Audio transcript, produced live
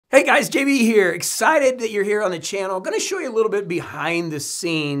Hey guys, JB here. Excited that you're here on the channel. I'm going to show you a little bit behind the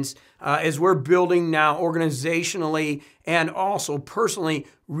scenes as we're building now organizationally and also personally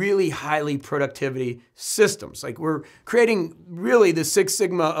really highly productivity systems. Like we're creating really the Six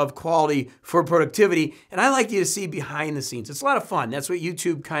Sigma of quality for productivity. And I like you to see behind the scenes. It's a lot of fun. That's what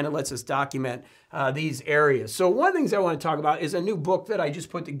YouTube kind of lets us document these areas. So one of the things I want to talk about is a new book that I just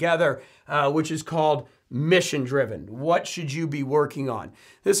put together, which is called Mission Driven. What should you be working on?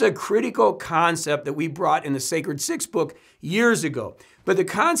 This is a critical concept that we brought in the Sacred Six book years ago. But the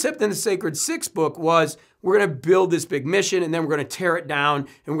concept in the Sacred Six book was we're going to build this big mission and then we're going to tear it down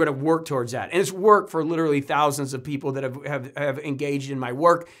and we're going to work towards that. And it's worked for literally thousands of people that have engaged in my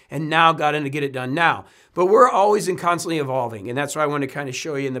work and now got in to get it done now. But we're always and constantly evolving. And that's why I want to kind of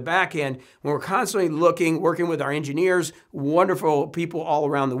show you in the back end when we're constantly looking, working with our engineers, wonderful people all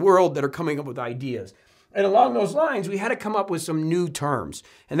around the world that are coming up with ideas. And along those lines, we had to come up with some new terms.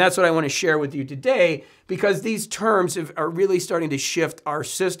 And that's what I want to share with you today, because these terms are really starting to shift our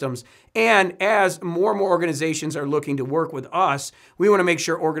systems. And as more and more organizations are looking to work with us, we want to make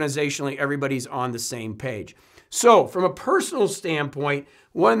sure organizationally everybody's on the same page. So from a personal standpoint,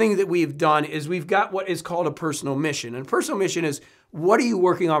 one thing that we've done is we've got what is called a personal mission. And a personal mission is, what are you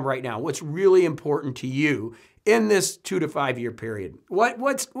working on right now? What's really important to you in this 2 to 5 year period? What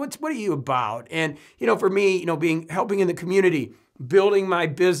are you about? And, for me, helping in the community, building my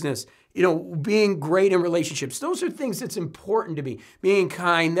business, being great in relationships. Those are things that's important to me. Being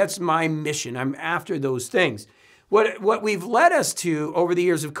kind, that's my mission. I'm after those things. What we've led us to over the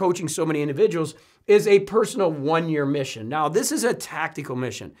years of coaching so many individuals is a personal 1 year mission. Now, this is a tactical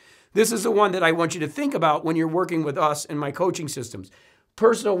mission. This is the one that I want you to think about when you're working with us in my coaching systems.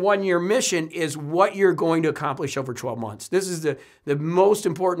 Personal 1 year mission is what you're going to accomplish over 12 months. This is the most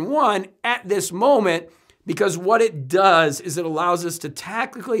important one at this moment, because what it does is it allows us to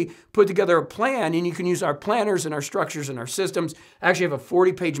tactically put together a plan, and you can use our planners and our structures and our systems. I actually have a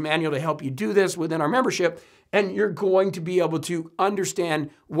 40-page manual to help you do this within our membership, and you're going to be able to understand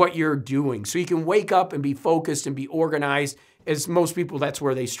what you're doing. So you can wake up and be focused and be organized. As most people, that's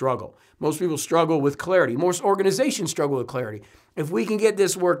where they struggle. Most people struggle with clarity. Most organizations struggle with clarity. If we can get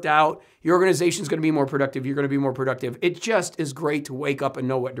this worked out, your organization is going to be more productive. You're going to be more productive. It just is great to wake up and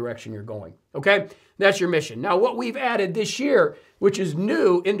know what direction you're going. Okay? That's your mission. Now, what we've added this year, which is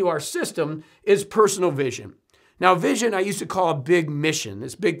new into our system, is personal vision. Now, vision, I used to call a big mission,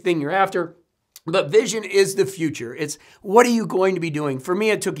 this big thing you're after. But vision is the future. It's what are you going to be doing? For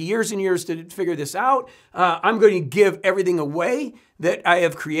me, it took years and years to figure this out. I'm going to give everything away that I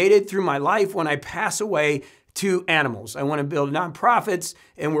have created through my life when I pass away to animals. I want to build nonprofits,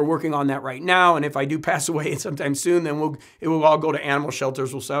 and we're working on that right now. And if I do pass away sometime soon, then it will all go to animal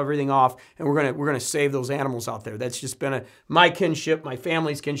shelters. We'll sell everything off, and we're gonna save those animals out there. That's just been my kinship, my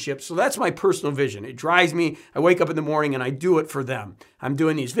family's kinship. So that's my personal vision. It drives me. I wake up in the morning and I do it for them. I'm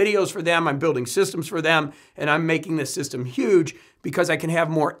doing these videos for them. I'm building systems for them, and I'm making this system huge because I can have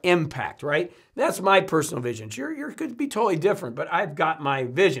more impact, right? That's my personal vision. Yours could be totally different, but I've got my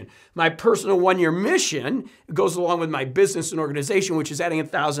vision. My personal 1 year mission goes along with my business and organization, which is adding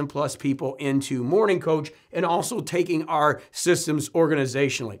 1,000 plus people into Morning Coach and also taking our systems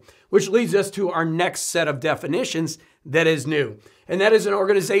organizationally, which leads us to our next set of definitions that is new. And that is an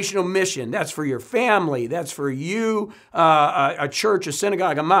organizational mission. That's for your family. That's for you, a church, a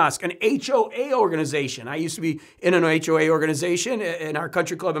synagogue, a mosque, an HOA organization. I used to be in an HOA organization in our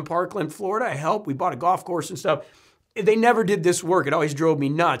country club in Parkland, Florida. I helped. We bought a golf course and stuff. They never did this work. It always drove me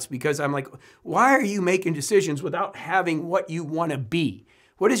nuts because I'm like, why are you making decisions without having what you want to be?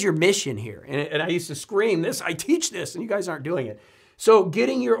 What is your mission here? And I used to scream this, I teach this, and you guys aren't doing it. So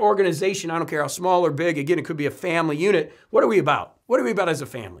getting your organization, I don't care how small or big, again, it could be a family unit. What are we about? What are we about as a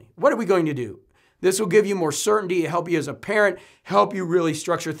family? What are we going to do? This will give you more certainty, help you as a parent, help you really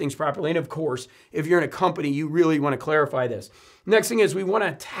structure things properly. And of course, if you're in a company, you really want to clarify this. Next thing is we want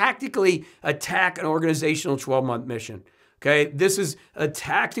to tactically attack an organizational 12-month mission. Okay, this is a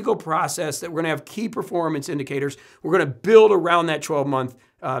tactical process that we're going to have key performance indicators. We're going to build around that 12-month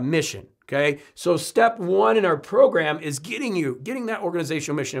mission. Okay, so step one in our program is getting that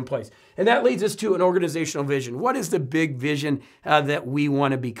organizational mission in place. And that leads us to an organizational vision. What is the big vision that we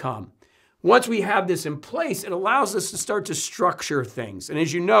want to become? Once we have this in place, it allows us to start to structure things. And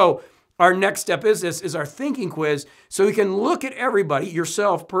as you know, our next step is our thinking quiz, so we can look at everybody,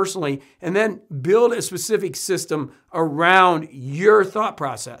 yourself personally, and then build a specific system around your thought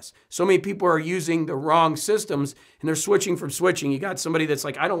process. So many people are using the wrong systems, and they're switching from switching. You got somebody that's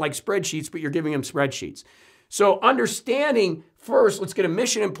like, I don't like spreadsheets, but you're giving them spreadsheets. So understanding first, let's get a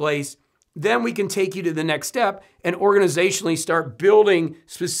mission in place. then we can take you to the next step and organizationally start building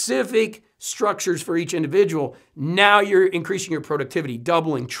specific structures for each individual. Now you're increasing your productivity,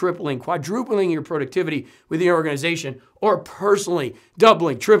 doubling, tripling, quadrupling your productivity within your organization, or personally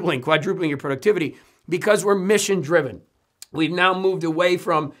doubling, tripling, quadrupling your productivity because we're mission driven. We've now moved away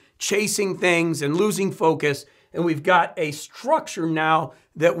from chasing things and losing focus, and we've got a structure now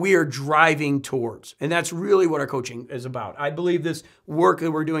that we are driving towards. And that's really what our coaching is about. I believe this work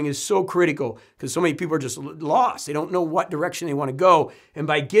that we're doing is so critical because so many people are just lost. They don't know what direction they want to go. And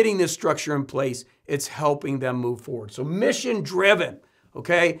by getting this structure in place, it's helping them move forward. So mission driven,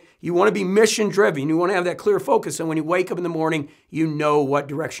 okay? You want to be mission driven. You want to have that clear focus. And when you wake up in the morning, you know what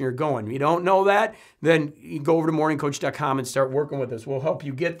direction you're going. If you don't know that, then you go over to morningcoach.com and start working with us. We'll help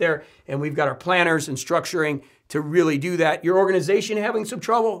you get there. And we've got our planners and structuring to really do that. Your organization having some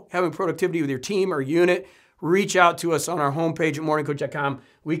trouble, having productivity with your team or unit, reach out to us on our homepage at morningcoach.com.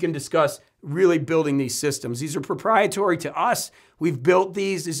 We can discuss really building these systems. These are proprietary to us. We've built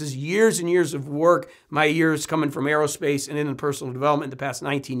these. This is years and years of work. My years coming from aerospace and in personal development the past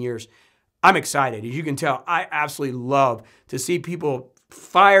 19 years. I'm excited. As you can tell, I absolutely love to see people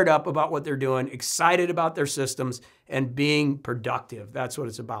fired up about what they're doing, excited about their systems, and being productive. That's what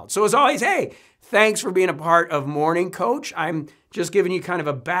it's about. So as always, hey, thanks for being a part of Morning Coach. I'm just giving you kind of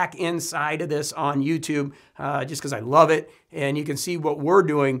a back inside of this on YouTube just because I love it. And you can see what we're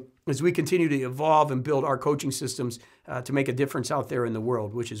doing as we continue to evolve and build our coaching systems to make a difference out there in the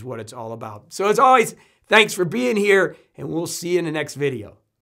world, which is what it's all about. So as always, thanks for being here, and we'll see you in the next video.